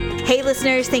Hey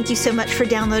listeners, thank you so much for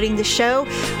downloading the show.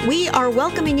 We are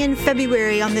welcoming in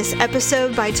February on this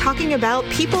episode by talking about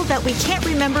people that we can't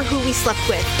remember who we slept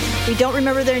with. We don't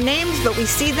remember their names, but we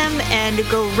see them and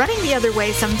go running the other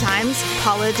way sometimes.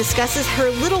 Paula discusses her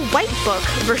little white book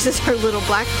versus her little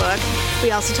black book.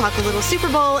 We also talk a little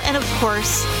Super Bowl and, of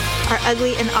course, our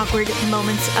ugly and awkward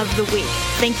moments of the week.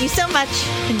 Thank you so much.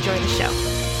 Enjoy the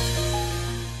show.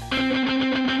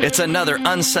 It's another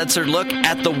uncensored look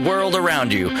at the world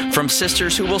around you, from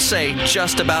sisters who will say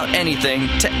just about anything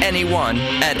to anyone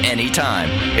at any time.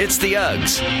 It's the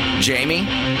Uggs. Jamie?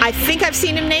 I think I've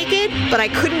seen him naked, but I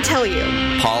couldn't tell you.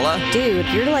 Paula? Dude,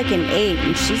 you're like an 8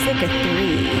 and she's like a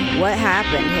 3. What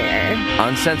happened here?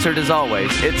 Uncensored as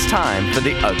always, it's time for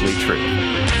the ugly truth.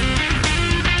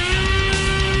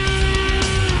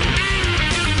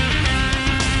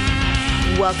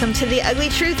 Welcome to The Ugly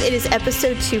Truth. It is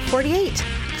episode 248.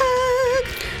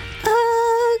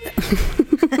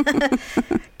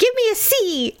 Give me a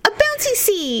C, a bouncy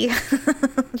C.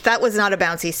 That was not a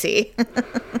bouncy C.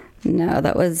 No,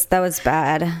 that was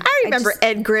bad. I remember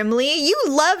Ed Grimley. You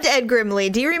loved Ed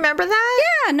Grimley. Do you remember that?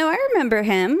 Yeah, no, I remember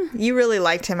him. You really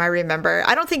liked him, I remember.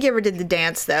 I don't think you ever did the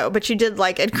dance, though, but you did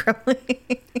like Ed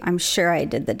Grimley. I'm sure I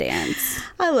did the dance.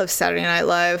 I love Saturday Night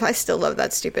Live. I still love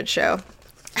that stupid show.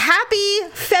 Happy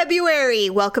February.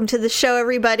 Welcome to the show,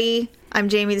 everybody. I'm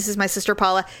Jamie. This is my sister,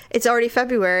 Paula. It's already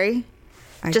February.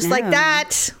 Just like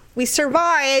that, we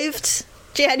survived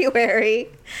January.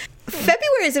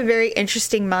 February is a very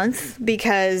interesting month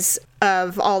because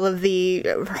of all of the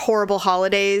horrible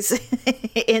holidays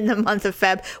in the month of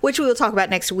Feb, which we will talk about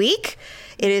next week.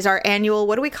 It is our annual,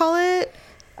 what do we call it?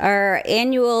 Our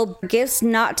annual gifts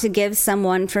not to give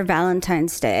someone for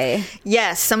Valentine's Day.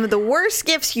 Yes, some of the worst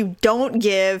gifts you don't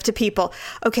give to people.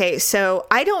 Okay, so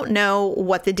I don't know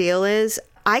what the deal is.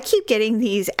 I keep getting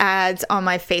these ads on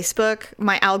my Facebook.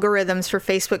 My algorithms for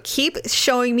Facebook keep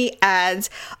showing me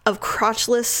ads of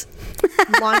crotchless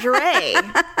lingerie.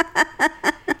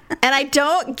 And I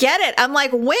don't get it. I'm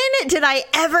like, when did I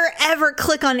ever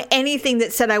click on anything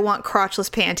that said I want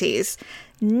crotchless panties?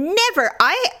 Never.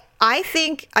 I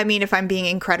think, I mean, if I'm being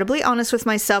incredibly honest with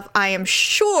myself, I am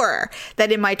sure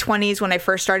that in my 20s, when I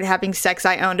first started having sex,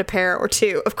 I owned a pair or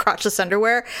two of crotchless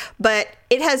underwear. But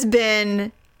it has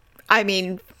been, I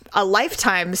mean, a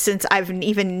lifetime since I've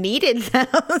even needed them.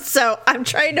 So I'm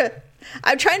trying to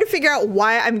figure out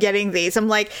why I'm getting these. I'm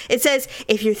like, it says,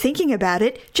 if you're thinking about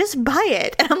it, just buy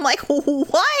it. And I'm like,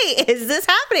 why is this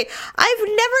happening? I've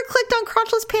never clicked on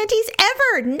crotchless panties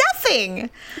ever. Nothing.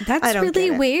 That's really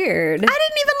weird. I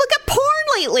didn't even look at porn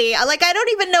lately. I don't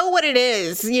even know what it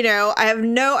is. You know, I have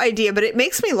no idea, but it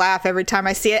makes me laugh every time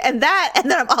I see it. And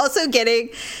then I'm also getting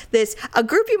a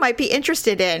group you might be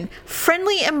interested in,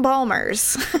 friendly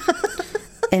embalmers.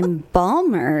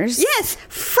 Embalmers? Yes,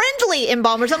 friendly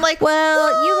embalmers. I'm like,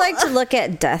 well, whoa. You like to look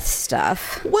at death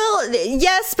stuff. Well,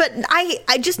 yes, but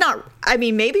I just not, I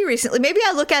mean, maybe recently, maybe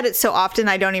I look at it so often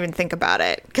I don't even think about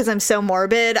it because I'm so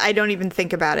morbid. I don't even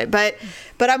think about it. But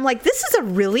I'm like, this is a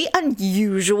really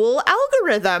unusual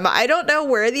algorithm. I don't know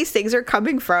where these things are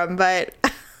coming from, but I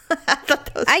thought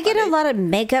that was funny. Get a lot of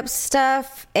makeup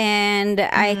stuff and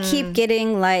I keep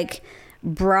getting like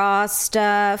bra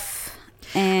stuff.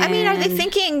 And I mean, are they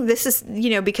thinking this is,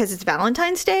 because it's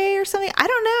Valentine's Day or something? I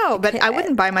don't know, but I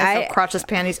wouldn't buy myself crotchless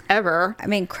panties ever. I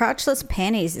mean, crotchless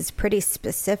panties is pretty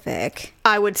specific.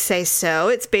 I would say so.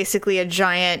 It's basically a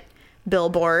giant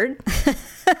billboard.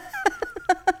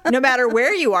 No matter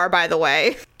where you are, by the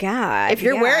way. God. If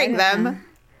you're wearing them.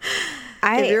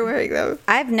 If you're wearing them.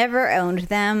 I've never owned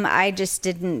them. I just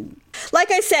didn't.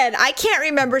 Like I said, I can't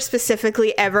remember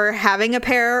specifically ever having a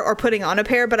pair or putting on a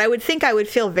pair, but I would think I would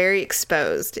feel very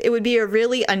exposed. It would be a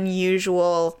really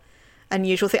unusual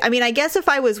thing. I mean, I guess if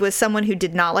I was with someone who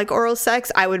did not like oral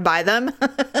sex, I would buy them.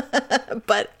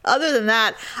 But other than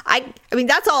that, I mean,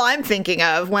 that's all I'm thinking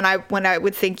of when I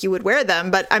would think you would wear them.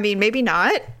 But I mean, maybe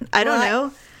not. I don't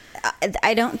know.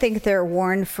 I don't think they're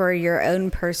worn for your own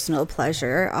personal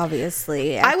pleasure,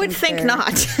 obviously. I would think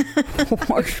not.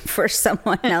 Worn for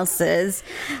someone else's.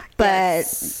 But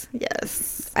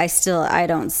yes. I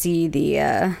don't see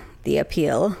the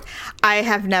appeal. I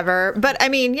have never, but I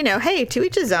mean, hey, to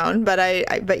each his own, but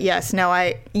yes,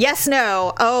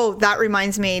 no. Oh, that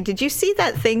reminds me. Did you see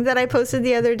that thing that I posted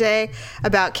the other day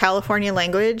about California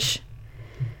language?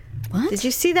 What? Did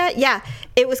you see that? Yeah.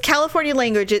 It was California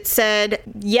language. It said,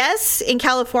 yes in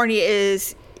California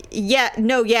is yeah,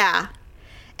 no, yeah.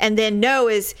 And then no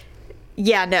is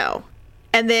yeah, no.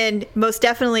 And then most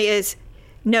definitely is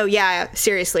no, yeah,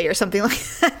 seriously, or something like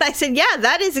that. I said, yeah,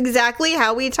 that is exactly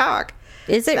how we talk.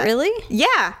 Is it really?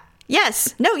 Yeah.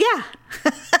 Yes. No, yeah.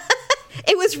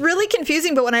 It was really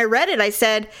confusing, but when I read it, I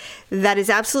said, that is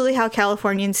absolutely how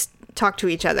Californians talk to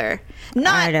each other.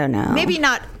 Not, I don't know. Maybe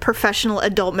not professional,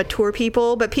 adult, mature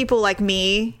people, but people like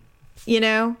me,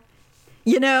 seriously.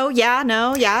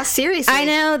 I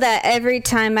know that every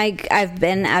time I've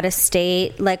been out of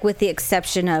state, like with the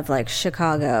exception of like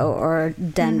Chicago or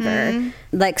Denver,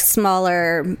 like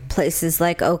smaller places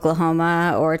like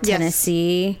Oklahoma or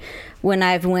Tennessee, when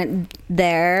I've went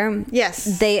there,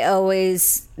 they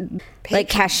always, like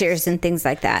cashiers and things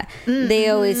like that, they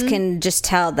always can just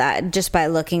tell that just by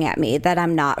looking at me that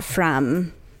I'm not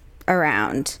from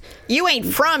around. You ain't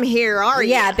from here, are you?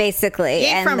 Yeah, basically. You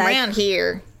ain't from around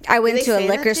here. I went to a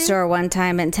liquor store one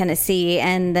time in Tennessee,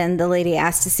 and then the lady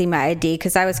asked to see my ID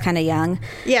because I was kind of young.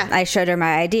 Yeah. I showed her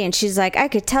my ID, and she's like, I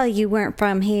could tell you weren't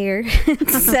from here.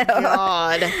 So,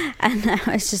 God. And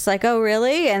I was just like, oh,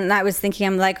 really? And I was thinking,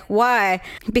 I'm like, why?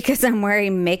 Because I'm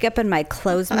wearing makeup and my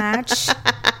clothes match.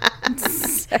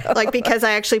 Like, because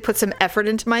I actually put some effort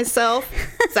into myself?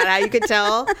 Is that how you could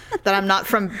tell that I'm not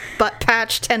from Butt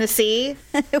Patch, Tennessee?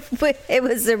 It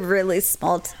was a really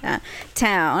small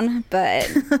town, but...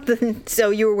 So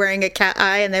you were wearing a cat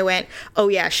eye and they went, oh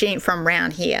yeah, she ain't from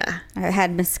around here. I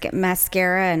had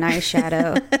mascara and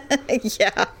eyeshadow.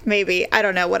 Yeah, maybe. I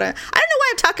don't know why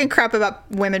I'm talking crap about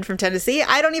women from Tennessee.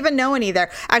 I don't even know any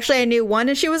there. Actually, I knew one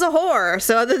and she was a whore.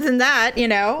 So other than that,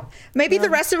 maybe the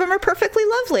rest of them are perfectly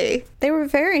lovely. They were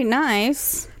very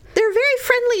nice. They're very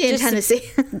friendly in Tennessee.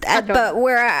 But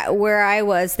where I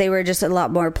was, they were just a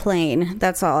lot more plain.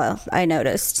 That's all I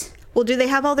noticed. Well, do they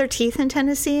have all their teeth in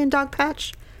Tennessee in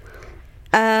Dogpatch?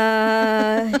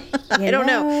 I don't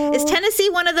know. Is Tennessee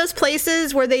one of those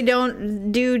places where they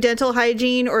don't do dental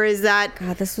hygiene, or is that...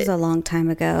 God, this was a long time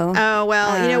ago. Oh,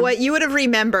 well, you know what? You would have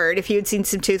remembered if you had seen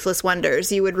some Toothless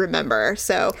Wonders. You would remember.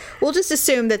 So we'll just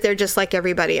assume that they're just like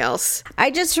everybody else.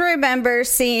 I just remember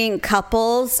seeing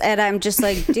couples, and I'm just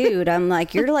like, dude, I'm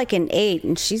like, you're like an 8,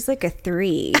 and she's like a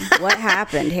 3. What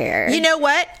happened here? You know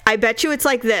what? I bet you it's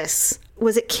like this.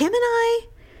 Was it Kim and I,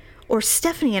 or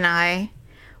Stephanie and I?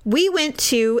 We went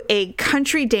to a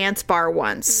country dance bar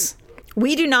once.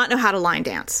 We do not know how to line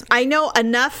dance. I know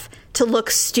enough to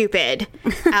look stupid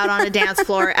out on a dance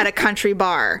floor at a country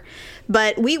bar.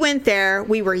 But we went there.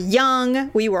 We were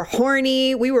young. We were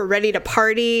horny. We were ready to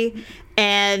party.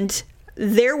 And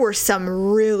there were some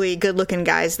really good-looking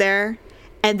guys there.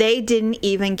 And they didn't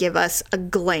even give us a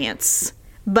glance.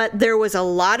 But there was a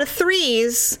lot of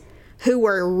 3s who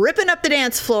were ripping up the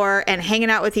dance floor and hanging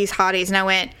out with these hotties. And I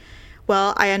went...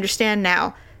 Well, I understand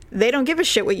now. They don't give a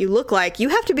shit what you look like. You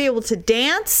have to be able to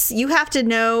dance. You have to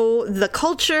know the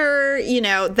culture.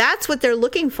 That's what they're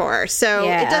looking for. So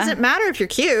It doesn't matter if you're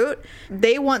cute.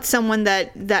 They want someone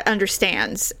that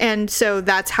understands. And so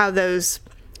that's how those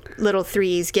little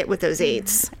 3s get with those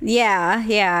 8s. Yeah.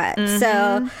 Mm-hmm.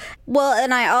 So, well,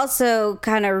 and I also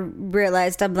kind of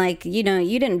realized, I'm like, you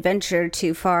didn't venture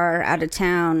too far out of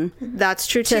town. That's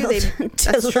true, too.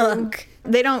 That's true.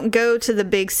 They don't go to the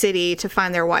big city to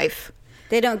find their wife.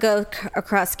 They don't go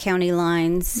across county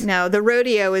lines. No, the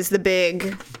rodeo is the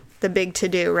big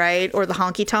to-do, right? Or the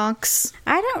honky-tonks.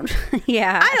 I don't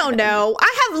know.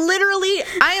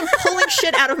 I am pulling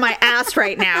shit out of my ass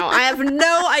right now. I have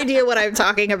no idea what I'm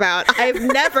talking about. I've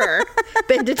never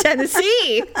been to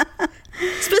Tennessee.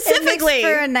 Specifically. It makes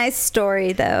for a nice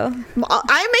story, though.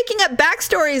 I'm making up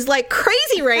backstories like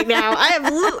crazy right now. I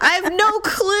have no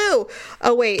clue.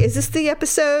 Oh, wait. Is this the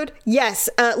episode? Yes.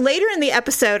 Later in the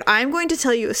episode, I'm going to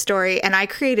tell you a story, and I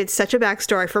created such a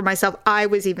backstory for myself. I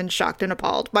was even shocked and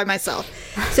appalled by myself.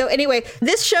 So anyway,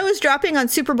 this show is dropping on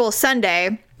Super Bowl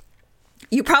Sunday.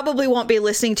 You probably won't be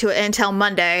listening to it until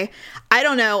Monday. I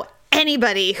don't know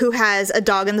anybody who has a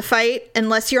dog in the fight,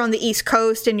 unless you're on the East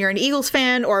Coast and you're an Eagles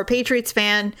fan or a Patriots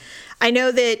fan. I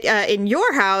know that in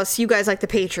your house, you guys like the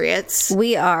Patriots.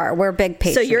 We're big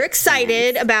Patriots. So you're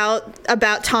excited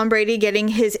about Tom Brady getting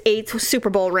his 8th Super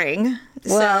Bowl ring.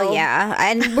 Well, yeah.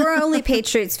 And we're only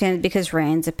Patriots fans because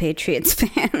Ryan's a Patriots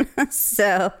fan.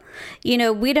 So,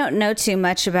 we don't know too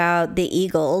much about the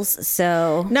Eagles.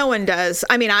 So no one does.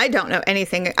 I mean, I don't know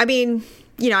anything. I mean...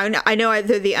 I know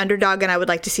they're the underdog and I would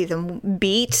like to see them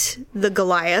beat the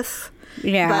Goliath.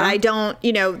 Yeah. But I don't,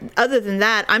 other than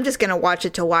that, I'm just going to watch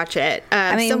it to watch it.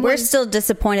 We're still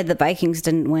disappointed the Vikings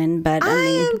didn't win, but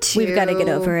we've got to get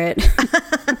over it.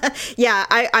 Yeah,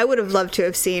 I would have loved to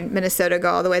have seen Minnesota go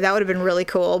all the way. That would have been really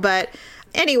cool. But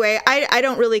anyway, I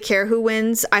don't really care who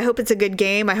wins. I hope it's a good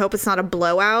game. I hope it's not a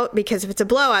blowout, because if it's a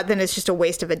blowout, then it's just a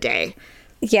waste of a day.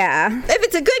 Yeah. If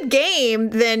it's a good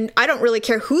game, then I don't really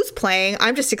care who's playing.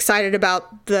 I'm just excited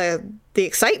about the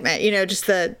excitement, just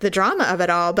the drama of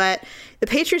it all. But the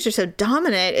Patriots are so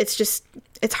dominant. It's just,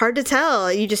 it's hard to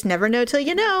tell. You just never know till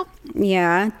you know.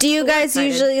 Yeah. Do you guys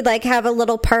usually like have a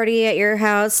little party at your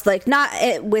house? Like not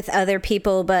with other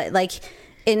people, but like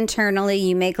internally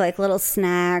you make like little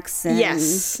snacks and...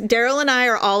 Yes, Daryl and I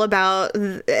are all about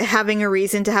having a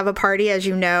reason to have a party, as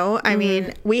you know. I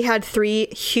mean, we had 3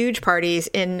 huge parties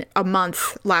in a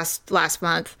month last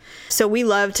month, so we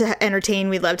love to entertain,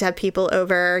 we love to have people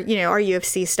over, you know, our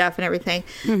UFC stuff and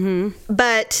everything.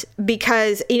 But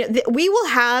because, you know, we will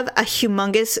have a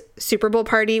humongous Super Bowl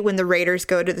party when the Raiders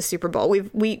go to the Super Bowl.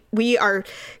 We are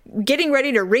getting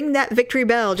ready to ring that victory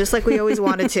bell just like we always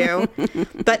wanted to.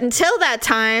 But until that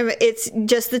time, it's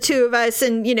just the 2 of us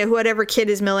and, you know, whatever kid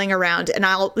is milling around. And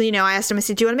I asked him, I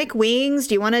said, do you want to make wings?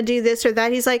 Do you want to do this or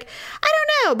that? He's like, I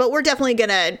don't know, but we'll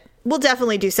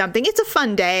definitely do something. It's a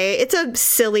fun day. It's a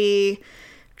silly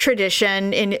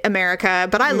tradition in America,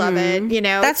 but I love it. You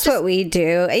know, that's what we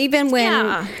do. Even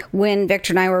when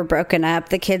Victor and I were broken up,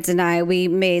 the kids and I, we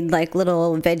made like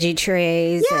little veggie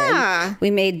trays. Yeah, and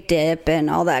we made dip and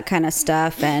all that kind of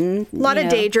stuff, and a lot of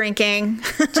day drinking.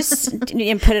 Just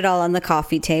and put it all on the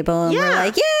coffee table, and we're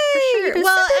like, yay! Sure.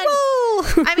 Well,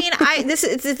 I mean, this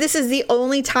is the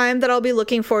only time that I'll be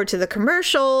looking forward to the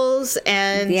commercials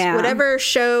and whatever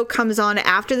show comes on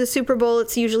after the Super Bowl.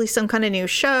 It's usually some kind of new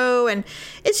show, and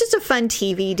it's just a fun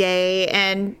TV day.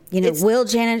 And you know, will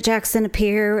Janet Jackson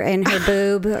appear in her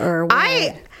boob or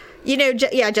what?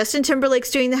 Justin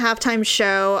Timberlake's doing the halftime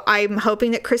show. I'm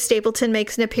hoping that Chris Stapleton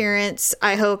makes an appearance.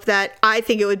 I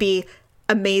think it would be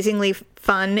amazingly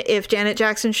fun if Janet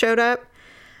Jackson showed up.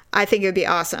 I think it would be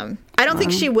awesome. I don't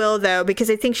think she will, though, because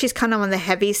I think she's kind of on the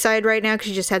heavy side right now because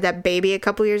she just had that baby a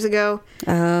couple years ago.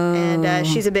 Oh. And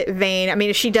she's a bit vain. I mean,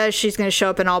 if she does, she's going to show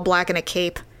up in all black and a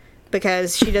cape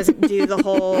because she doesn't do the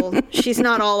whole... She's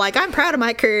not all like, I'm proud of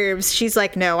my curves. She's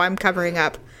like, no, I'm covering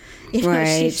up. You know,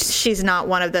 right. She's not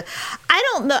one of the... I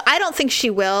don't know. I don't think she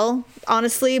will,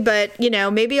 honestly, but, you know,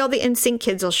 maybe all the NSYNC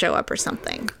kids will show up or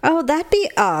something. Oh, that'd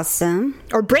be awesome.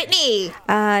 Or Britney.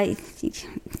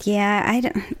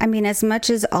 Yeah, I mean, as much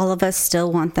as all of us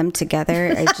still want them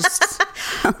together, I just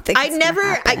don't think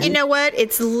you know what?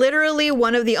 It's literally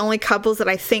one of the only couples that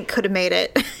I think could have made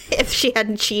it if she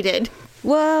hadn't cheated.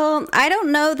 Well, I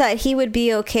don't know that he would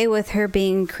be okay with her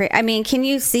being crazy. I mean, can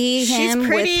you see him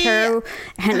with her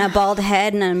and a bald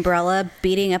head and an umbrella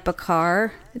beating up a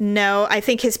car? No, I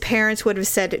think his parents would have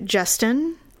said,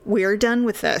 Justin, we're done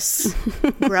with this.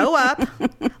 Grow up.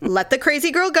 Let the crazy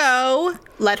girl go.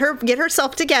 Let her get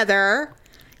herself together.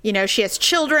 You know, she has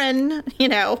children. You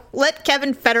know, let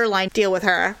Kevin Federline deal with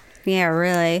her. Yeah,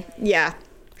 really. Yeah.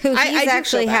 He's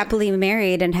actually happily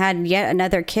married and had yet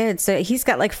another kid. So he's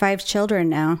got like 5 children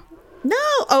now. No.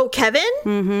 Oh, Kevin?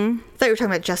 Mm-hmm. I thought you were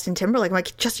talking about Justin Timberlake. I'm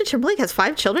like, Justin Timberlake has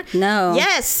 5 children? No.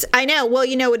 Yes, I know. Well,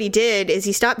 you know what he did is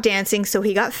he stopped dancing, so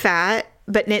he got fat.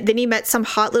 But then he met some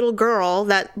hot little girl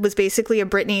that was basically a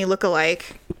Britney lookalike.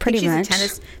 Pretty much. I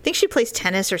think she plays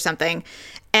tennis or something.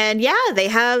 And yeah, they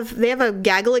have a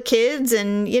gaggle of kids,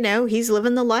 and you know, he's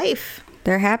living the life.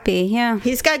 They're happy, yeah.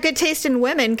 He's got good taste in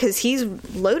women because he's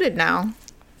loaded now.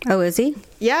 Oh, is he?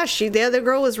 Yeah, the other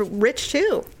girl was rich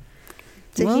too.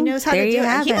 So well, he knows how to do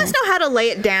it. He must it. know how to lay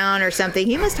it down or something.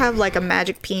 He must have like a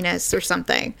magic penis or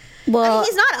something. Well, I mean,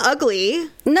 he's not ugly.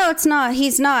 No, it's not.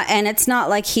 He's not. And it's not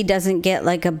like he doesn't get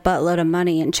like a buttload of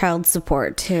money in child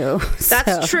support too.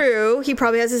 That's true. He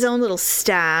probably has his own little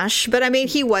stash. But I mean,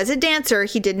 he was a dancer.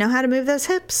 He did know how to move those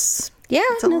hips. Yeah,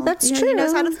 that's true. He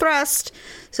knows how to thrust.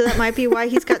 So that might be why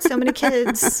he's got so many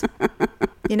kids.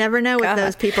 You never know with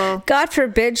those people. God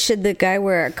forbid should the guy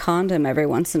wear a condom every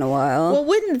once in a while. Well,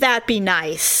 wouldn't that be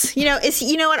nice? You know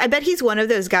what? I bet he's one of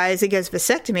those guys that goes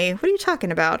vasectomy. What are you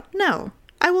talking about? No,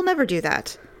 I will never do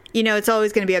that. You know, it's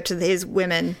always going to be up to his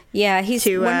women. Yeah, he's.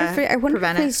 I wonder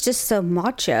if he's it. just so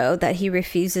macho that he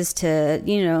refuses to,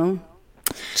 you know,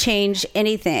 change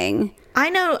anything. I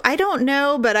know. I don't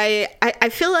know, but I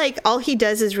feel like all he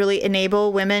does is really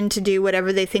enable women to do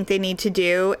whatever they think they need to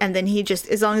do. And then he just,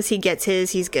 as long as he gets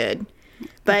his, he's good.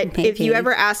 But if you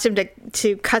ever asked him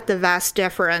to cut the vas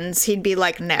deferens, he'd be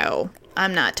like, no,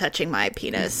 I'm not touching my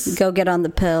penis. Go get on the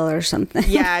pill or something.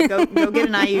 Yeah, go get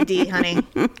an IUD, honey.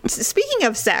 Speaking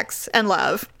of sex and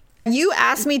love, you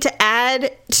asked me to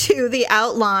add to the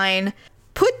outline,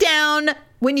 put down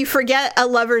when you forget a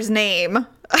lover's name.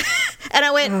 And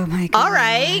I went, oh my God. All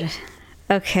right.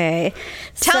 Okay.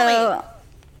 Tell me.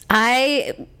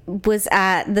 I was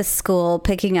at the school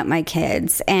picking up my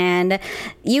kids, and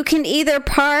you can either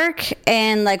park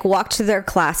and like walk to their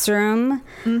classroom,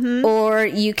 or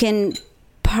you can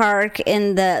park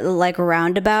in the like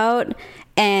roundabout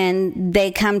and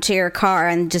they come to your car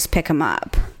and just pick them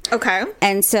up. Okay.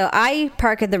 And so I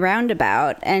park at the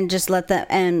roundabout and just let them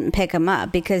and pick them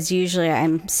up, because usually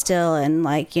I'm still in,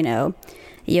 like, you know,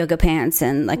 yoga pants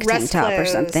and like a tank top or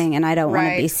something, and I don't want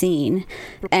to be seen.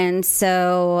 And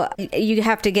so you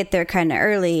have to get there kind of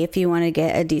early if you want to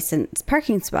get a decent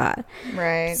parking spot.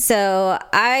 Right. So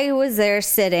I was there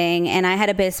sitting, and I had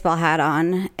a baseball hat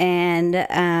on, and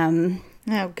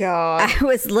oh God, I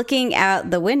was looking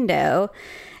out the window,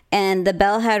 and the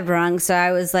bell had rung. So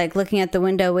I was like looking at the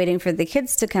window waiting for the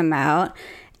kids to come out,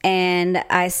 and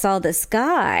I saw this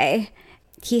guy.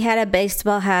 He had a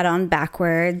baseball hat on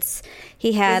backwards.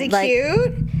 He had, was he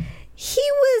cute? He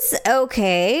was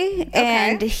okay,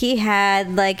 and he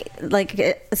had like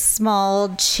a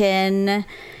small chin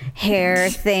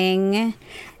hair thing.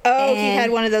 Oh, he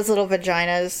had one of those little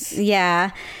vaginas.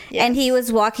 Yeah. Yes. And he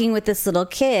was walking with this little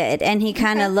kid, and he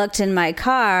kind of looked in my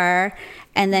car,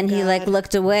 and then he like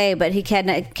looked away, but he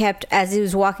kept, as he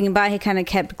was walking by, he kind of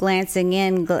kept glancing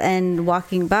in and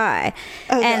walking by.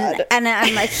 And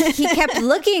I'm like, he kept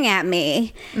looking at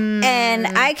me, and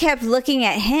I kept looking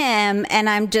at him, and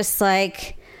I'm just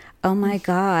like, oh my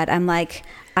God. I'm like,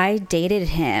 I dated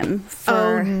him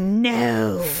for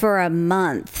a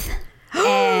month.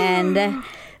 And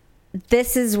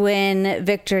this is when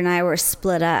Victor and I were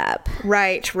split up.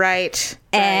 Right.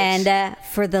 And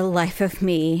for the life of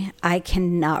me, I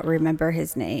cannot remember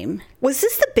his name. Was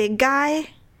this the big guy?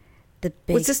 The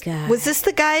big guy. Was this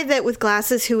the guy that with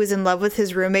glasses who was in love with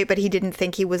his roommate, but he didn't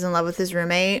think he was in love with his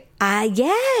roommate?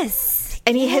 Yes.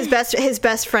 And his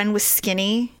best friend was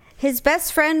skinny. His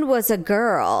best friend was a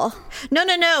girl. No.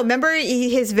 Remember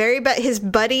his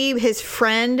buddy, his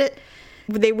friend.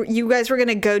 You guys were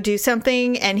gonna go do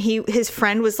something, and his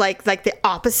friend was like the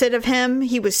opposite of him.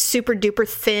 He was super duper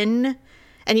thin,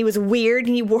 and he was weird.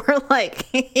 And he wore like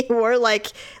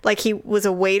he was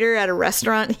a waiter at a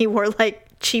restaurant. He wore like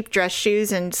cheap dress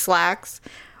shoes and slacks.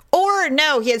 Or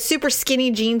no, he had super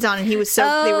skinny jeans on, and they were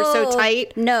so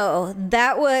tight. No,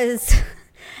 that was.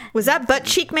 Was that Butt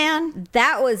Cheek Man?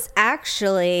 That was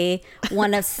actually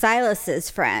one of Silas's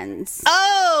friends.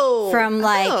 Oh! From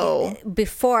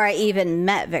before I even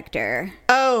met Victor.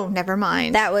 Oh, never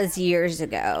mind. That was years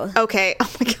ago. Okay. Oh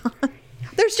my God.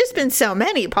 There's just been so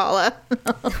many, Paula.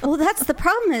 Well, that's the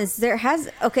problem is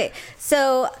okay,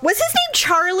 so. Was his name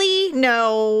Charlie?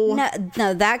 No,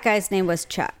 that guy's name was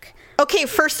Chuck. Okay,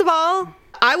 first of all,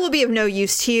 I will be of no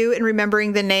use to you in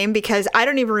remembering the name, because I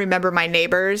don't even remember my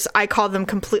neighbors. I call them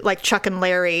complete like Chuck and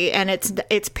Larry, and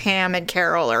it's Pam and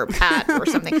Carol or Pat or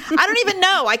something. I don't even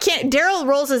know. I can't. Daryl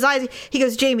rolls his eyes. He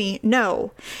goes, Jamie,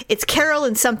 no, it's Carol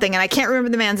and something, and I can't remember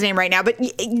the man's name right now. But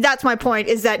that's my point,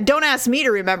 is that don't ask me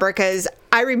to remember, because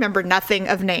I remember nothing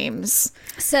of names.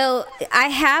 So I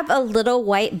have a little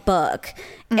white book,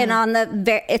 and on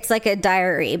it's like a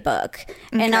diary book,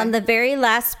 and on the very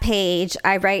last page,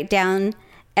 I write down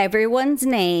everyone's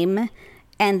name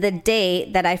and the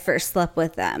date that I first slept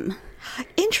with them.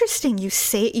 Interesting.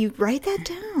 You write that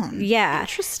down. Yeah.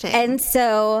 Interesting. And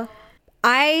so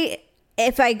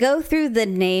if I go through the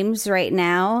names right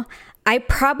now, I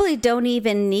probably don't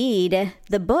even need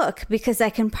the book, because I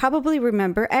can probably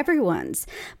remember everyone's.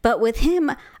 But with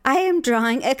him, I am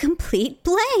drawing a complete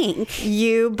blank.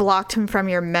 You blocked him from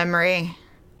your memory.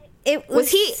 He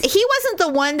wasn't the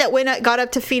one that got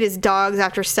up to feed his dogs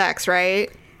after sex, right?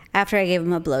 After I gave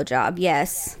him a blowjob,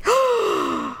 yes.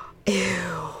 Ew.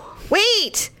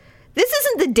 Wait, this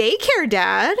isn't the daycare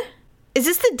dad. Is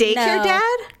this the daycare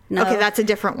dad? No. Okay, that's a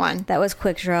different one. That was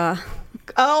Quick Draw.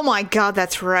 Oh my God,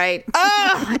 that's right.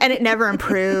 Oh, and it never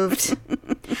improved.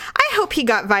 I hope he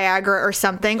got Viagra or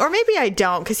something, or maybe I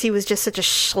don't, because he was just such a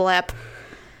schlep.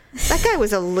 That guy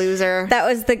was a loser. That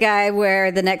was the guy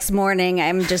where the next morning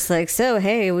I'm just like, so,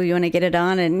 hey, you want to get it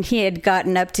on? And he had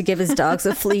gotten up to give his dogs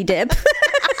a flea dip.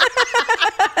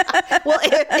 Well,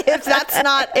 if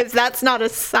that's not a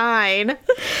sign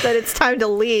that it's time to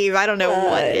leave, I don't know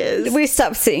what is. We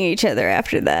stopped seeing each other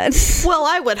after that. Well,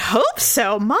 I would hope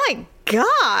so. My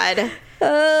God.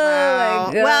 Oh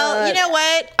my God. Well, you know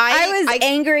what? I was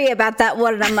angry about that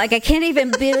one, and I'm like, I can't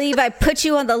even believe I put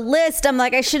you on the list. I'm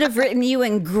like, I should have written you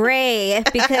in gray,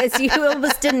 because you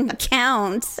almost didn't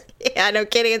count. Yeah, no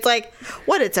kidding. It's like,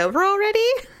 what? It's over already?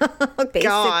 Oh,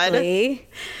 God. Basically.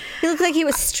 He looked like he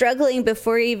was struggling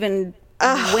before he even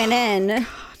went in. God.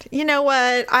 You know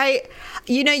what?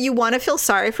 you know, you want to feel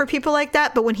sorry for people like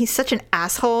that, but when he's such an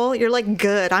asshole, you're like,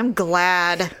 good, I'm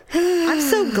glad. I'm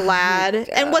so glad.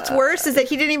 And what's worse is that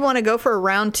he didn't even want to go for a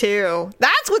round 2.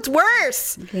 That's what's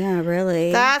worse. Yeah,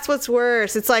 really. That's what's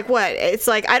worse. It's like, what? It's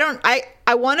like,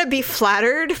 I want to be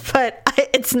flattered, but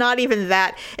it's not even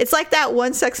that. It's like that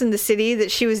one Sex in the City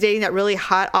that she was dating, that really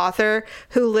hot author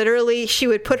who literally, she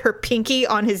would put her pinky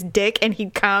on his dick and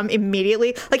he'd come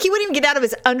immediately. Like, he wouldn't even get out of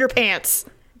his underpants.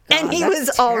 God, and he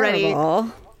was already...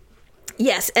 terrible.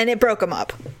 Yes, and it broke him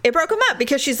up. It broke him up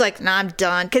because she's like, nah, I'm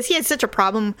done. Because he had such a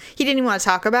problem, he didn't even want to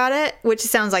talk about it, which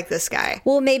sounds like this guy.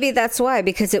 Well, maybe that's why,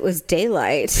 because it was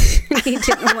daylight. He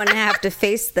didn't want to have to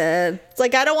face the... It's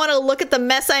like, I don't want to look at the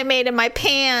mess I made in my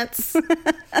pants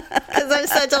because I'm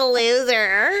such a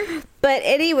loser. But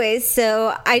anyways,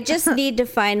 so I just need to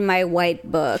find my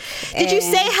white book. Did you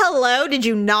say hello? Did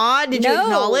you nod? Did you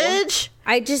acknowledge?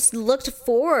 I just looked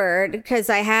forward because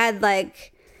I had like...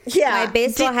 Yeah, my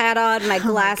baseball hat on, my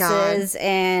glasses,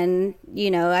 and, you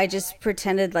know, I just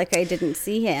pretended like I didn't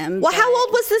see him. Well, how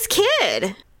old was this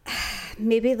kid?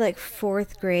 Maybe like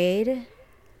 4th grade.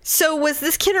 So was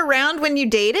this kid around when you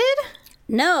dated?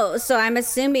 No, so I'm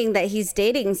assuming that he's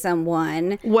dating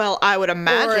someone. Well, I would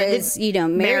imagine. Or is, you know,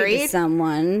 married to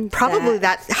someone. Probably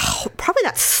that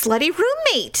slutty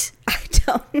roommate. I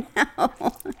don't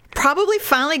know. Probably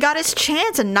finally got his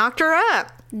chance and knocked her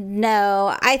up.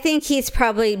 No, I think he's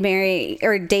probably married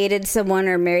or dated someone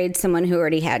or married someone who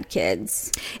already had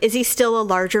kids. Is he still a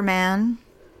larger man?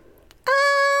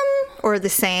 Or the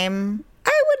same?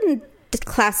 I wouldn't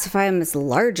classify him as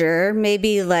larger.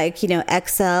 Maybe like, you know,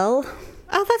 XL.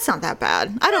 Oh, that's not that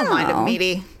bad. I don't mind a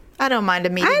meaty. I don't mind a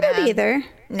meaty man. I don't either.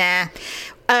 Nah.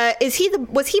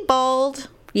 Was he bald?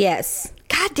 Yes.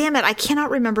 God damn it, I cannot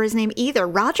remember his name either.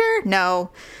 Roger?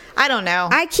 No. I don't know.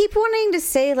 I keep wanting to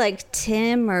say like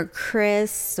Tim or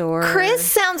Chris or... Chris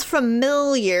sounds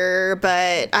familiar,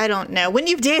 but I don't know. When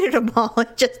you've dated them all,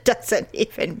 it just doesn't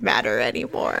even matter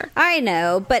anymore. I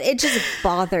know, but it just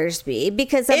bothers me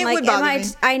because I'm like,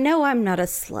 I know I'm not a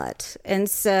slut. And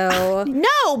so...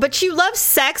 No, but you love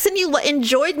sex and you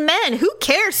enjoyed men. Who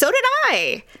cares? So did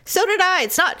I.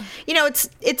 It's not, you know,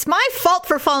 it's my fault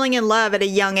for falling in love at a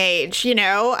young age, you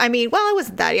know? I mean, well, I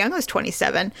wasn't that young. I was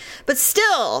 27. But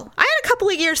still, I had a couple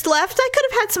of years left. I could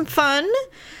have had some fun,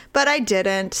 but I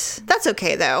didn't. That's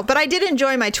okay, though. But I did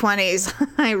enjoy my 20s.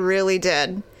 I really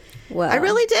did. Well, I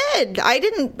really did.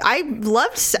 I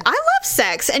love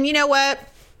sex. And you know what?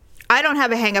 I don't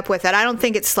have a hang up with it. I don't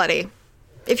think it's slutty.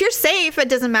 If you're safe, it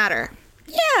doesn't matter.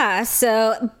 Yeah,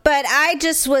 so, but I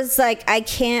just was like, I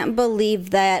can't believe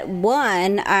that,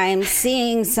 one, I'm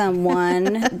seeing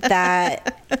someone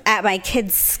that at my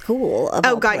kid's school. Of oh,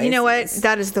 all God, places. you know what?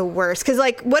 That is the worst. Because,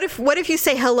 like, what if you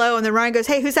say hello and then Ryan goes,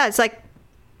 hey, who's that? It's like,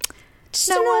 just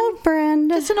an old friend.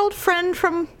 Just an old friend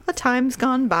from a time's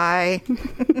gone by.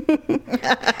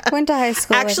 Went to high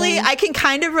school. Actually, I can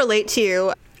kind of relate to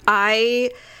you.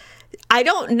 I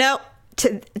don't know.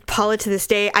 Paula, to this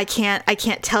day, I can't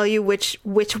tell you which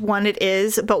one it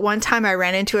is, but one time I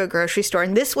ran into a grocery store,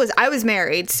 and I was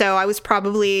married, so I was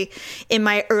probably in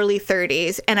my early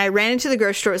 30s, and I ran into the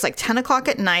grocery store. It was like 10 o'clock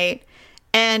at night,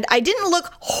 and I didn't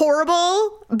look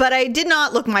horrible, but I did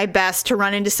not look my best to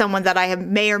run into someone that I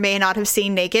may or may not have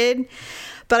seen naked.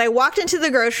 But I walked into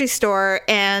the grocery store,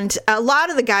 and a lot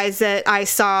of the guys that I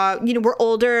saw, you know, were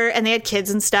older and they had kids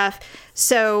and stuff.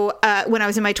 So when I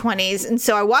was in my 20s, and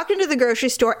so I walked into the grocery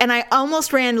store and I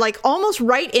almost ran almost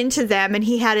right into them. And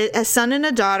he had a son and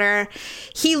a daughter.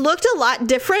 He looked a lot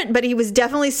different, but he was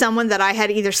definitely someone that I had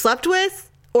either slept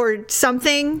with or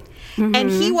something. Mm-hmm.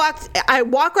 And I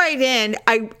walked right in.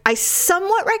 I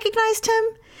somewhat recognized him,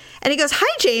 and he goes,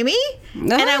 "Hi, Jamie." Oh.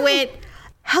 And I went,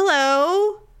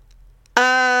 "Hello."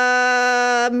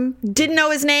 Didn't know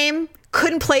his name,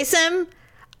 couldn't place him.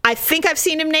 I think I've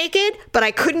seen him naked, but I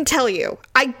couldn't tell you.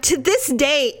 To this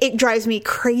day, it drives me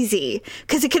crazy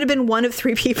because it could have been one of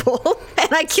 3 people,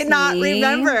 and I cannot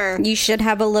remember. You should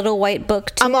have a little white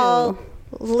book too. I'm all,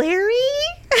 Larry?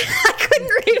 I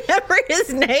couldn't remember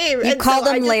his name. You called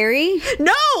him Larry?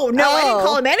 No, I didn't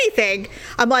call him anything.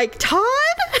 I'm like, Todd?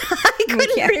 I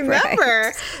couldn't remember.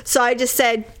 Right. So I just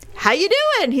said, "How you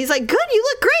doing?" He's like, "Good, you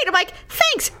look great." I'm like,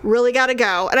 "Thanks, really gotta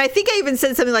go." And I think I even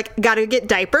said something like, "Gotta get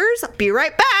diapers, be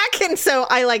right back." And so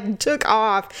I took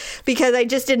off because I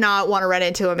just did not want to run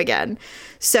into him again.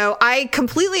 So I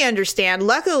completely understand.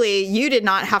 Luckily, you did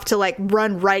not have to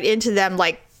run right into them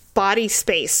body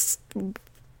space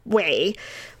way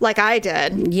like I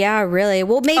did. Yeah, really.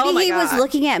 Well, maybe he was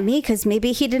looking at me because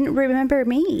maybe he didn't remember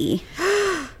me.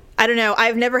 I don't know.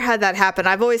 I've never had that happen.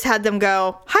 I've always had them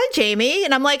go, "Hi, Jamie."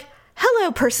 And I'm like,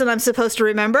 hello, person I'm supposed to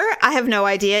remember. I have no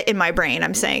idea. In my brain,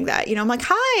 I'm saying that. I'm like,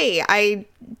 hi. I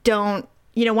don't,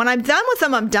 when I'm done with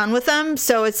them, I'm done with them.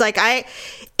 So it's like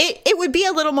it would be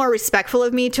a little more respectful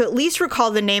of me to at least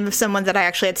recall the name of someone that I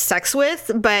actually had sex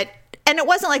with. And it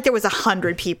wasn't like there was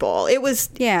 100 people. It was,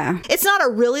 it's not a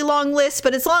really long list,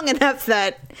 but it's long enough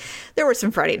that there were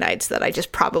some Friday nights that I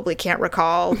just probably can't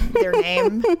recall their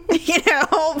name,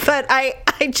 but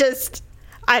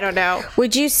I don't know.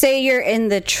 Would you say you're in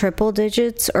the triple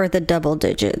digits or the double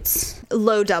digits?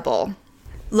 Low double.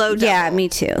 Yeah, me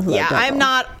too.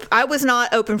 I was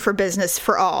not open for business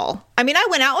for all. I mean, I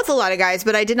went out with a lot of guys,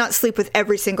 but I did not sleep with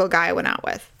every single guy I went out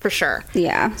with, for sure.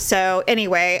 Yeah. So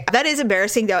anyway, that is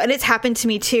embarrassing though. And it's happened to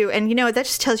me too. And that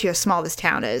just tells you how small this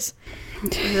town is.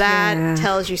 That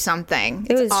tells you something.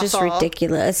 It was just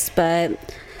ridiculous, but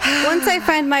once I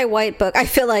find my white book, I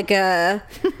feel like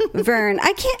Vern.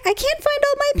 I can't find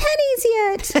all my pennies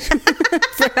yet.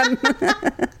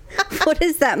 What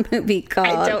is that movie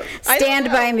called? Stand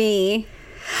By Me.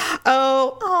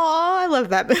 Oh, I love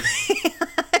that movie.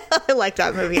 I like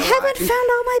that movie a lot. I haven't found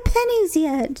all my pennies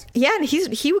yet. Yeah, and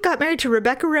he got married to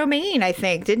Rebecca Romaine, I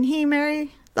think. Didn't he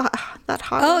marry that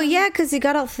hot Oh, woman? yeah, because he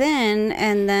got all thin,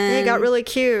 and then... he got really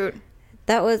cute.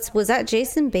 That was that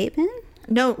Jason Bateman?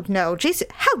 No, Jason,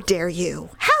 how dare you?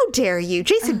 How dare you?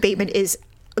 Jason Bateman is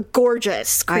a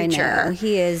gorgeous creature. I know,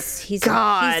 he is. He's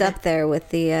up there with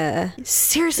the...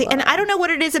 Seriously, and I don't know what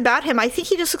it is about him. I think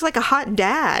he just looks like a hot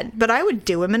dad, but I would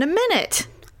do him in a minute.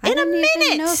 I don't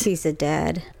even know if he's a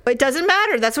dad. It doesn't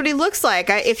matter. That's what he looks like.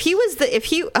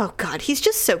 Oh God, he's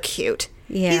just so cute.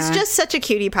 Yeah. He's just such a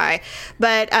cutie pie.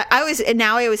 But I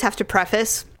always have to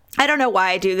preface, I don't know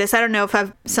why I do this. I don't know if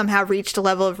I've somehow reached a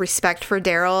level of respect for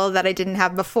Daryl that I didn't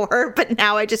have before, but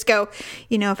now I just go,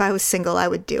 if I was single, I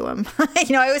would do him. I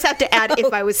always have to add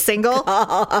if I was single.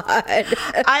 God.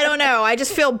 I don't know. I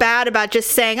just feel bad about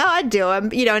just saying, oh, I'd do him.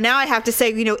 Now I have to say,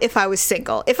 if I was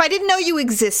single. If I didn't know you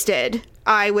existed,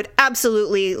 I would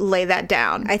absolutely lay that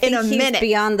down. I think in a minute.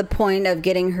 Beyond the point of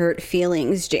getting hurt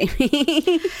feelings,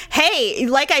 Jamie. Hey,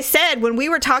 like I said, when we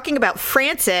were talking about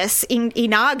Francis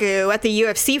Inagu at the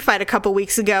UFC fight a couple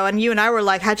weeks ago, and you and I were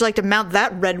like, how'd you like to mount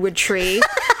that redwood tree?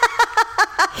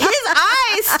 His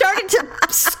eyes started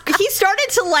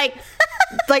to like,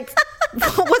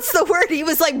 what's the word? He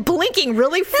was like blinking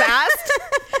really fast.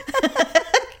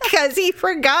 Because he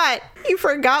forgot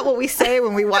what we say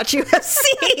when we watch UFC.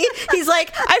 He's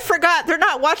like, I forgot they're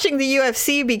not watching the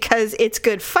UFC because it's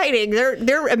good fighting.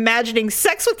 They're imagining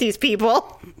sex with these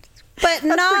people. But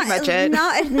not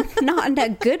in a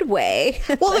good way.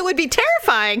 Well, it would be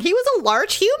terrifying. He was a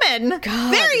large human.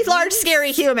 God, very large,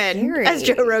 scary human, as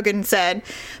Joe Rogan said.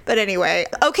 But anyway,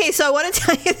 okay, so I want to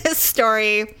tell you this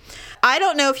story. I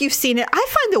don't know if you've seen it. I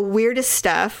find the weirdest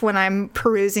stuff when I'm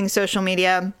perusing social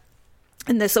media.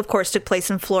 And this, of course, took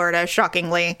place in Florida,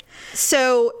 shockingly.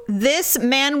 So this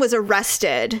man was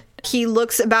arrested. He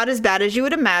looks about as bad as you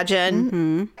would imagine.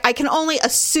 Mm-hmm. I can only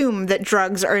assume that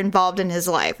drugs are involved in his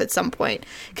life at some point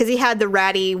because he had the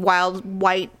ratty, wild,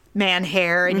 white man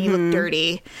hair and he looked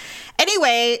dirty.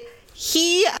 Anyway,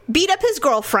 he beat up his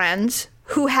girlfriend,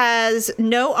 who has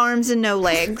no arms and no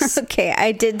legs. Okay,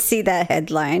 I did see that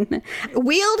headline.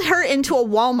 Wheeled her into a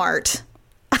Walmart,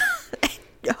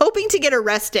 hoping to get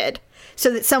arrested, so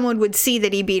that someone would see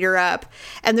that he beat her up.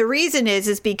 And the reason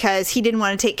is because he didn't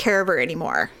want to take care of her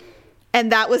anymore.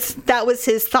 And that was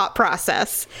his thought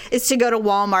process, is to go to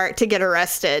Walmart to get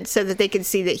arrested so that they could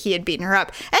see that he had beaten her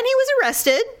up. And he was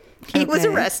arrested. He was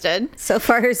arrested. So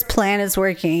far, his plan is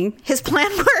working. His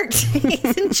plan worked.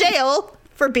 He's in jail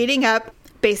for beating up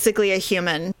basically a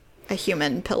human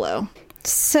pillow.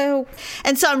 So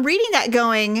I'm reading that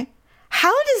going,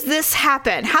 how does this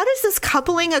happen? How does this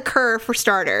coupling occur, for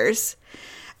starters?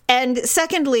 And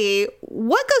secondly,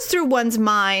 what goes through one's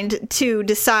mind to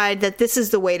decide that this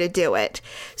is the way to do it?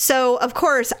 So, of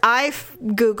course, I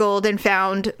Googled and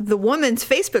found the woman's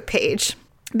Facebook page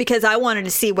because I wanted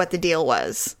to see what the deal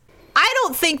was. I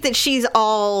don't think that she's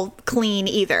all clean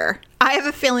either. I have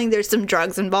a feeling there's some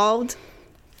drugs involved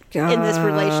in this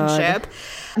relationship.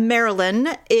 Marilyn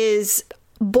is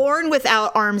born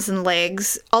without arms and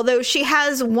legs, although she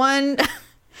has one.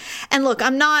 And look,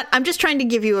 I'm just trying to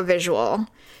give you a visual.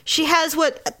 She has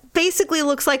what basically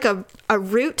looks like a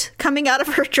root coming out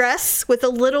of her dress with a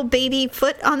little baby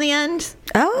foot on the end.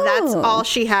 Oh. That's all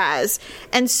she has.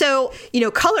 And so,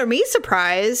 color me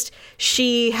surprised.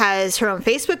 She has her own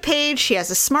Facebook page. She has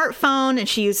a smartphone and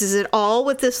she uses it all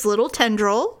with this little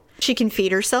tendril. She can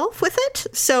feed herself with it.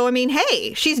 So, I mean,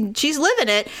 hey, she's living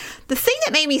it. The thing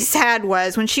that made me sad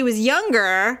was when she was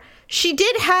younger, she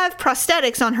did have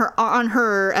prosthetics on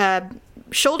her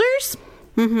shoulders.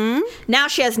 Now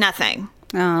she has nothing.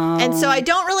 Oh. And so I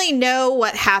don't really know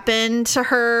what happened to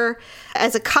her.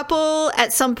 As a couple,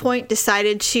 at some point,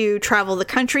 decided to travel the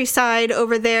countryside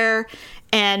over there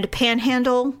and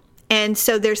panhandle. And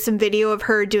so there's some video of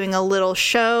her doing a little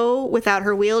show without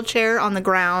her wheelchair on the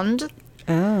ground.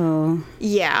 Oh.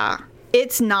 Yeah.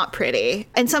 It's not pretty.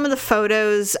 And some of the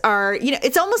photos are,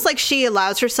 it's almost like she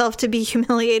allows herself to be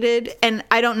humiliated. And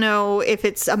I don't know if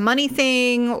it's a money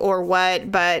thing or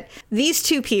what, but these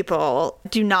two people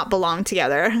do not belong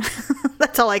together.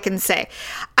 That's all I can say.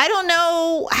 I don't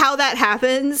know how that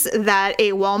happens, that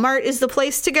a Walmart is the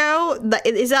place to go.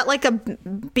 Is that like a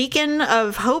beacon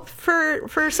of hope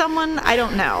for someone? I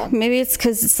don't know. Maybe it's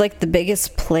because it's like the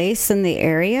biggest place in the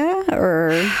area,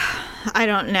 or... I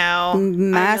don't know.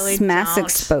 Mass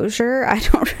exposure? I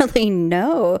don't really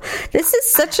know. This is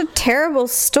such a terrible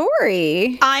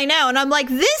story. I know. And I'm like,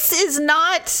 this is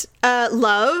not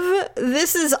love.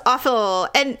 This is awful.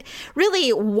 And really,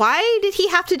 why did he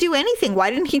have to do anything? Why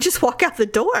didn't he just walk out the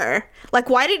door? Like,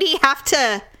 why did he have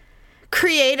to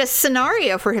create a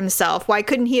scenario for himself? Why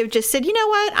couldn't he have just said, you know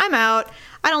what? I'm out.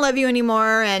 I don't love you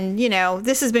anymore, and,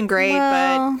 this has been great,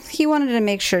 well, but... he wanted to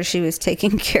make sure she was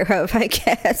taken care of, I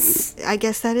guess. I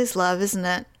guess that is love, isn't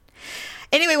it?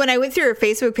 Anyway, when I went through her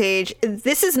Facebook page,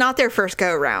 this is not their first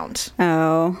go-around.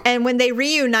 Oh. And when they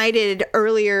reunited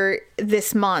earlier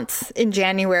this month, in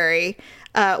January,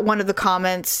 one of the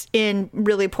comments, in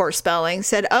really poor spelling,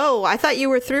 said, "Oh, I thought you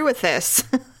were through with this."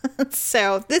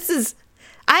 So this is...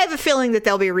 I have a feeling that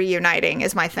they'll be reuniting,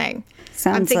 is my thing.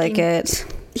 Sounds like it.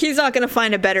 He's not going to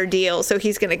find a better deal, so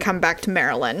he's going to come back to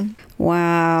Maryland.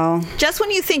 Wow. Just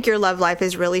when you think your love life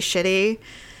is really shitty,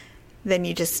 then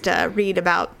you just read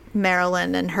about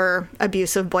Marilyn and her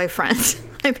abusive boyfriend.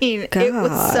 I mean, God. It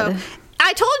was so...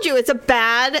 I told you, it's a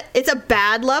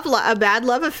bad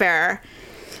love affair.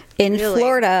 In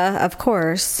Florida, of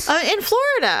course.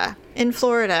 In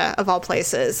Florida, of all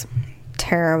places.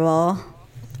 Terrible.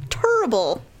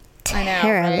 I know,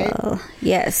 Terrible. right?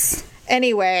 Yes.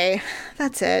 Anyway,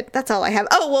 that's it. That's all I have.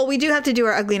 Oh, well, we do have to do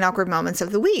our ugly and awkward moments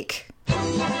of the week.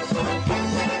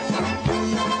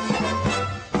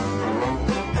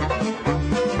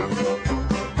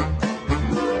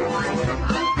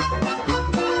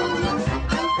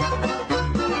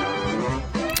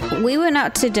 We went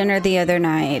out to dinner the other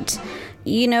night.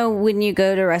 When you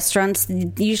go to restaurants,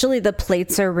 usually the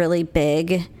plates are really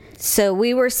big. So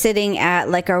we were sitting at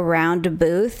like a round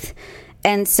booth.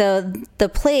 And so the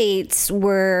plates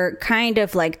were kind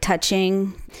of like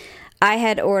touching. I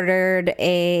had ordered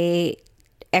a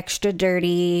extra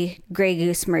dirty Grey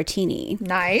Goose martini.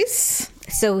 Nice.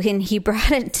 So when he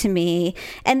brought it to me,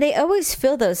 and they always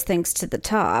fill those things to the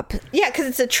top. Yeah, because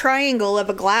it's a triangle of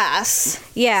a glass.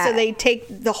 Yeah. So they take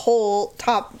the whole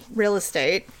top real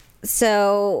estate.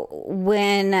 So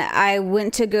when I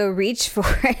went to go reach for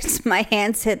it, my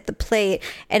hands hit the plate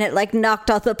and it like knocked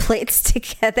all the plates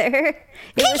together.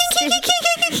 It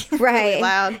was right. Really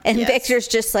loud. And yes. Victor's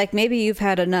just like, maybe you've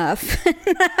had enough.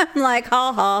 I'm like,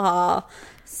 ha ha ha.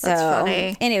 So, that's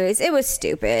funny. Anyways, it was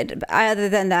stupid. But other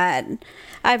than that,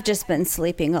 I've just been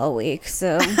sleeping all week,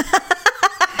 so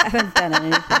I haven't done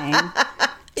anything.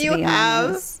 You have?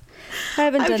 Honest. I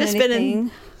haven't done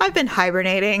anything. I've been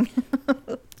hibernating.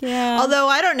 Yeah. Although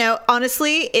I don't know,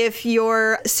 honestly, if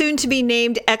your soon-to-be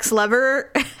named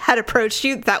ex-lover had approached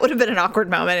you, that would have been an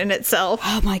awkward moment in itself.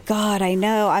 Oh my God, I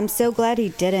know. I'm so glad he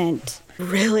didn't.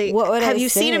 Really? What would have I you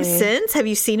say? seen him since? Have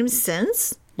you seen him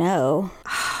since? No.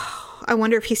 I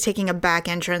wonder if he's taking a back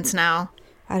entrance now.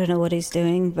 I don't know what he's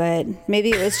doing, but maybe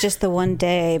it was just the one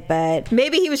day, but...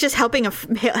 Maybe he was just helping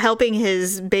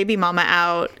his baby mama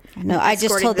out. No, I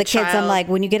just told the kids, I'm like,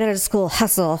 when you get out of school,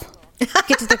 hustle.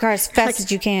 Get to the car as fast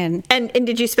as you can. And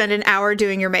did you spend an hour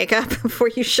doing your makeup before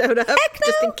you showed up? Heck no.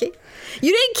 Just in case?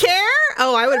 You didn't care?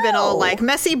 Oh, I would have been all like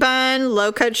messy bun,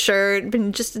 low cut shirt,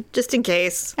 just in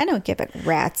case. I don't give a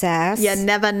rat's ass. You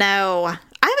never know.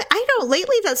 I don't.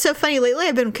 Lately, that's so funny. Lately,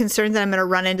 I've been concerned that I'm going to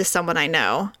run into someone I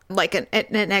know, like an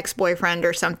ex-boyfriend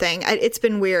or something. It's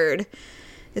been weird.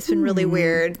 It's been really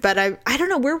weird. But I don't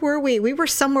know. Where were we? We were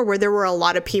somewhere where there were a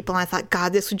lot of people. And I thought,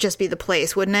 God, this would just be the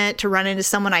place, wouldn't it? To run into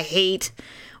someone I hate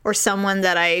or someone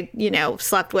that I,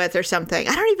 slept with or something.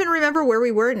 I don't even remember where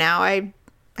we were now. I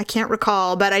can't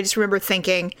recall. But I just remember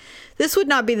thinking, this would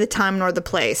not be the time nor the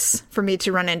place for me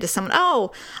to run into someone.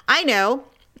 Oh, I know.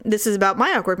 This is about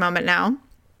my awkward moment now.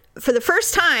 For the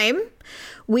first time,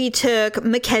 we took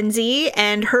Mackenzie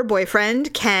and her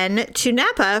boyfriend, Ken, to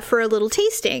Napa for a little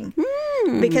tasting.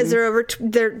 Because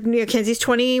they're Mackenzie's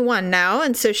 21 now,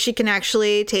 and so she can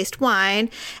actually taste wine.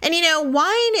 And,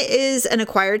 wine is an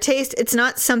acquired taste. It's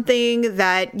not something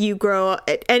that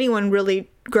anyone really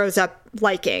grows up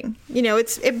liking. You know,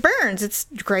 it burns. It's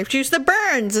grape juice that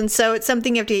burns. And so it's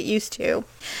something you have to get used to.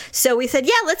 So we said,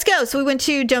 yeah, let's go. So we went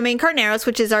to Domaine Carneros,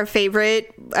 which is our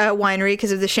favorite winery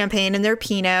because of the champagne and their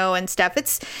Pinot and stuff.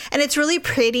 It's really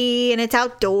pretty and it's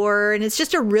outdoor and it's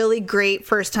just a really great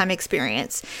first time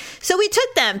experience. So we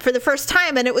took them for the first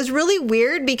time, and it was really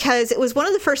weird because it was one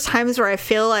of the first times where I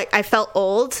feel like I felt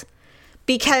old,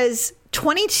 because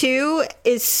 22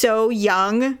 is so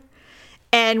young.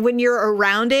 And when you're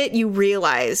around it, you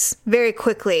realize very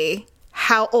quickly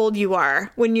how old you are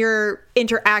when you're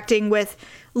interacting with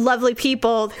lovely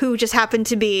people who just happen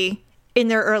to be in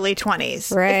their early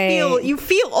 20s. Right. You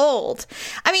feel old.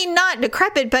 I mean, not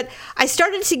decrepit, but I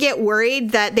started to get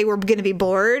worried that they were going to be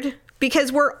bored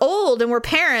because we're old and we're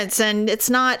parents and it's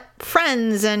not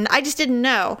friends, and I just didn't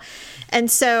know. And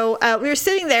so we were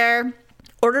sitting there,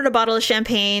 ordered a bottle of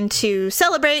champagne to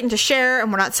celebrate and to share,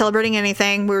 and we're not celebrating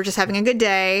anything. We were just having a good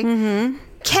day. Mm-hmm.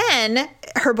 Ken,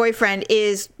 her boyfriend,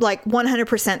 is like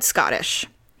 100% Scottish.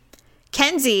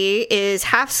 Kenzie is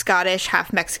half Scottish,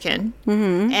 half Mexican.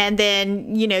 Mm-hmm. And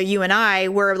then, you know, you and I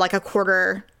were like a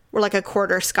quarter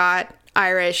Scot,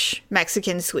 Irish,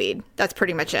 Mexican, Swede. That's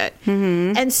pretty much it.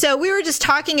 Mm-hmm. And so we were just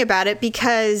talking about it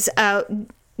because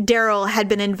Daryl had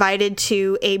been invited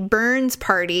to a Burns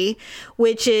party,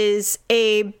 which is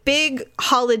a big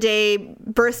holiday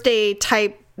birthday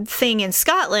type thing in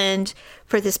Scotland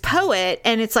for this poet,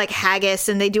 and it's like haggis,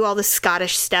 and they do all the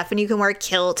Scottish stuff, and you can wear a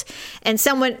kilt. And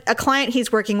a client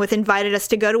he's working with, invited us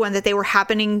to go to one that they were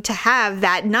happening to have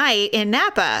that night in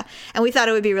Napa, and we thought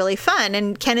it would be really fun.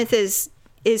 And Kenneth is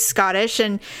Scottish,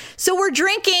 and so we're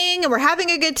drinking and we're having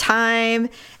a good time.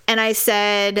 And I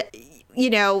said, you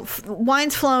know,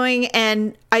 wine's flowing,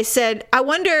 and I said, I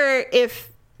wonder if,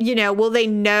 you know, will they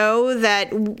know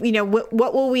that, you know,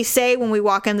 what will we say when we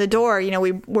walk in the door? You know,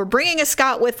 we're bringing a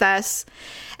Scot with us.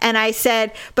 And I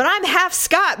said, but I'm half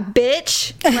Scot,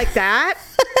 bitch, like that.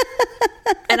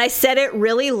 And I said it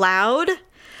really loud,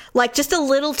 like just a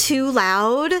little too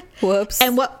loud. Whoops.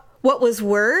 And what was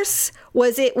worse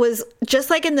was it was just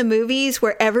like in the movies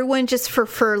where everyone just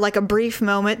for like a brief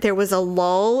moment, there was a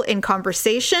lull in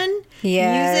conversation,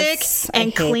 yes, music,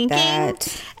 and clinking.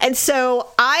 That. And so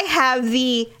I have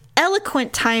the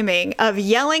eloquent timing of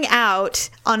yelling out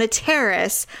on a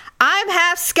terrace, I'm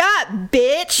half Scot,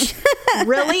 bitch,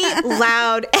 really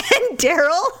loud. And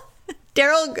Daryl,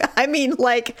 I mean,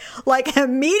 like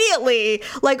immediately,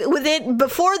 like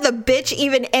before the bitch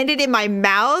even ended in my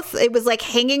mouth, it was like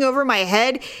hanging over my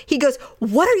head. He goes,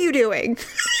 what are you doing?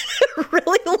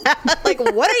 Really loud. Like,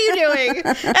 what are you doing?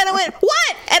 And I went,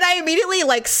 what? And I immediately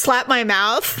like slapped my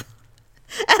mouth.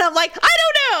 And I'm like, I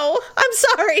don't know. I'm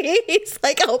sorry. He's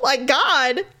like, oh my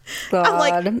God. I'm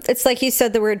like, it's like you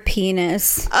said the word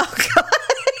penis. Oh God.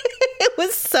 It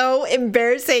was so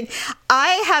embarrassing.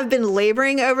 I have been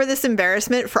laboring over this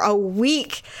embarrassment for a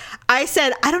week. I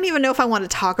said, I don't even know if I want to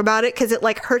talk about it because it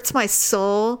like hurts my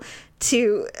soul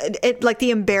to it. Like the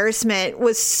embarrassment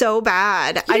was so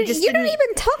bad. You don't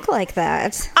even talk like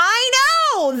that. I know.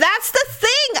 That's the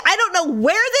thing. I don't know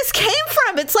where this came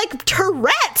from. It's like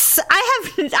Tourette's.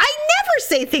 I never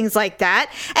say things like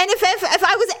that. And if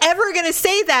I was ever going to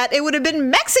say that, it would have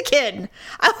been Mexican.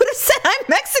 I would have said I'm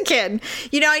Mexican.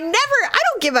 You know, I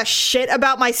don't give a shit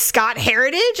about my Scot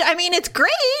heritage. I mean, it's great,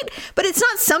 but it's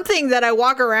not something that I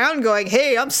walk around going,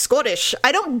 hey, I'm Scottish.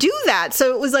 I don't do that.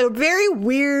 So it was like a very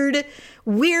weird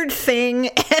thing.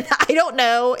 And I don't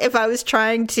know if I was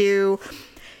trying to,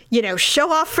 you know, show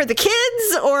off for the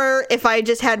kids or if I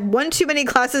just had one too many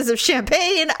glasses of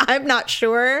champagne. I'm not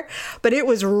sure, but it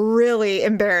was really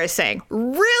embarrassing.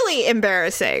 Really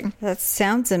embarrassing. That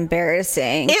sounds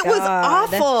embarrassing. It was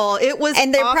awful. It was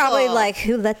And they're awful. Probably like,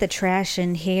 who let the trash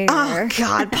in here? Oh,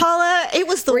 God, Paula, it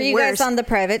was the worst. Were you guys on the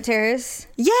private terrace?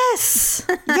 Yes.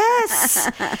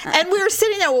 And we were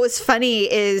sitting there. What was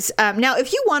funny is, now,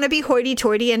 if you want to be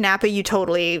hoity-toity in Napa, you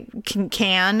totally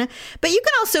can. But you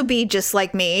can also be just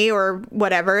like me or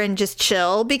whatever and just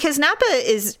chill, because Napa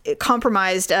is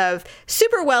comprised of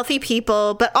super wealthy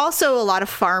people, but also a lot of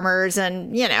farmers.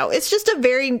 And, you know, it's just a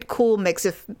very cool mix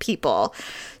of people.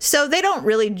 So they don't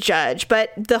really judge.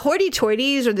 But the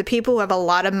hoity-toities or the people who have a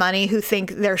lot of money who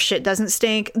think their shit doesn't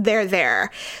stink, they're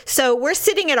there. So we're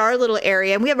sitting at our little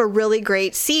area and we have a really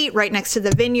great seat right next to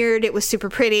the vineyard. It was super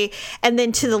pretty. And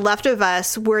then to the left of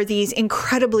us were these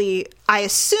incredibly, I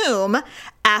assume,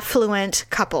 affluent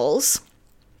couples.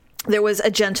 There was a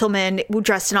gentleman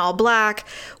dressed in all black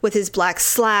with his black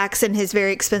slacks and his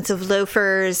very expensive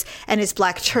loafers and his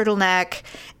black turtleneck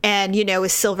and, you know,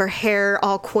 his silver hair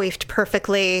all coiffed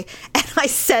perfectly. And I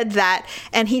said that,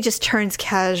 and he just turns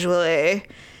casually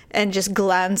and just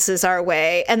glances our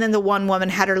way. And then the one woman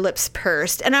had her lips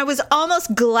pursed. And I was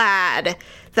almost glad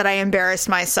that I embarrassed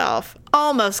myself.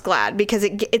 Almost glad, because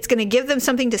it's going to give them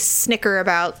something to snicker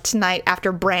about tonight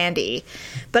after brandy.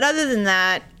 But other than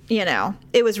that, you know,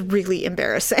 it was really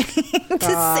embarrassing, to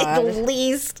say the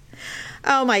least.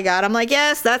 Oh my God. I'm like,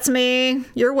 yes, that's me.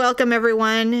 You're welcome,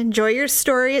 everyone. Enjoy your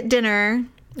story at dinner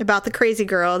about the crazy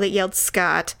girl that yelled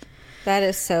Scott. That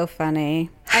is so funny.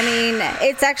 I mean,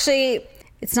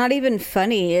 it's not even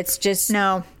funny. It's just...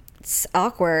 No. It's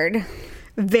awkward.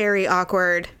 Very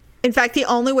awkward. In fact, the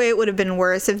only way it would have been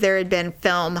worse if there had been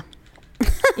film.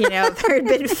 You know, if there had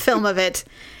been film of it,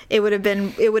 I would have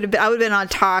been on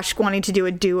Tosh wanting to do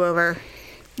a do-over.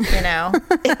 You know?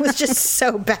 It was just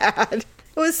so bad.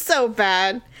 It was so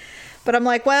bad. But I'm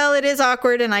like, well, it is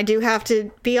awkward, and I do have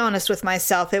to be honest with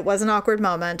myself. It was an awkward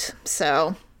moment.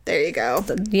 So, there you go.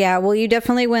 Yeah, well, you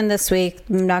definitely win this week.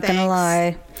 I'm not going to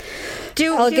lie.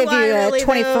 I'll give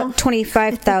you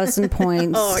 25,000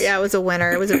 points. Oh, yeah, it was a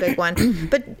winner. It was a big one.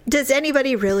 But does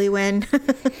anybody really win?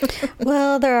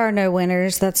 Well, there are no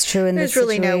winners. That's true in this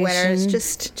situation. There's really no winners.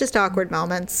 Just awkward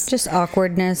moments. Just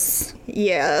awkwardness.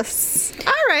 Yes.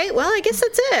 All right. Well, I guess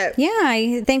that's it.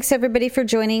 Yeah. Thanks, everybody, for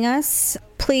joining us.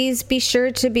 Please be sure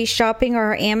to be shopping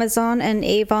our Amazon and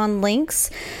Avon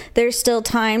links. There's still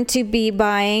time to be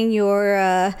buying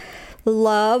your...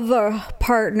 love or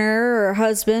partner or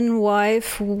husband,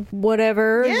 wife,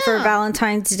 whatever, for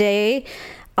Valentine's Day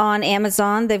on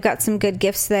Amazon. They've got some good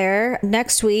gifts there.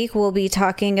 Next week, we'll be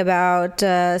talking about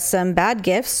some bad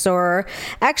gifts, or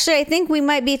actually, I think we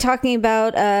might be talking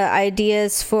about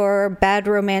ideas for bad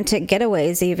romantic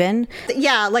getaways even.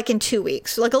 Yeah, like in 2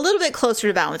 weeks, like a little bit closer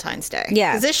to Valentine's Day.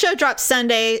 Yeah. Because this show drops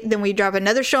Sunday, then we drop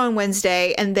another show on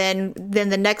Wednesday, and then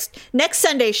the next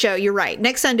Sunday show, you're right,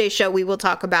 next Sunday show, we will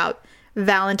talk about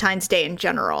Valentine's Day in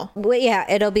general. Well, yeah,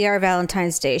 it'll be our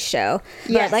Valentine's Day show.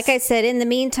 Yes. But like I said, in the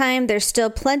meantime, there's still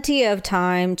plenty of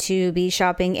time to be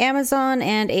shopping Amazon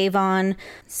and Avon.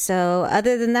 So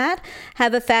other than that,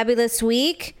 have a fabulous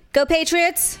week. Go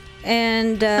Patriots!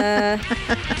 And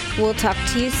we'll talk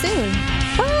to you soon.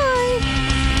 Bye!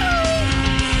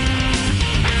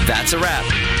 That's a wrap.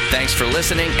 Thanks for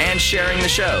listening and sharing the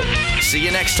show. See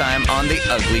you next time on The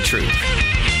Ugly Truth.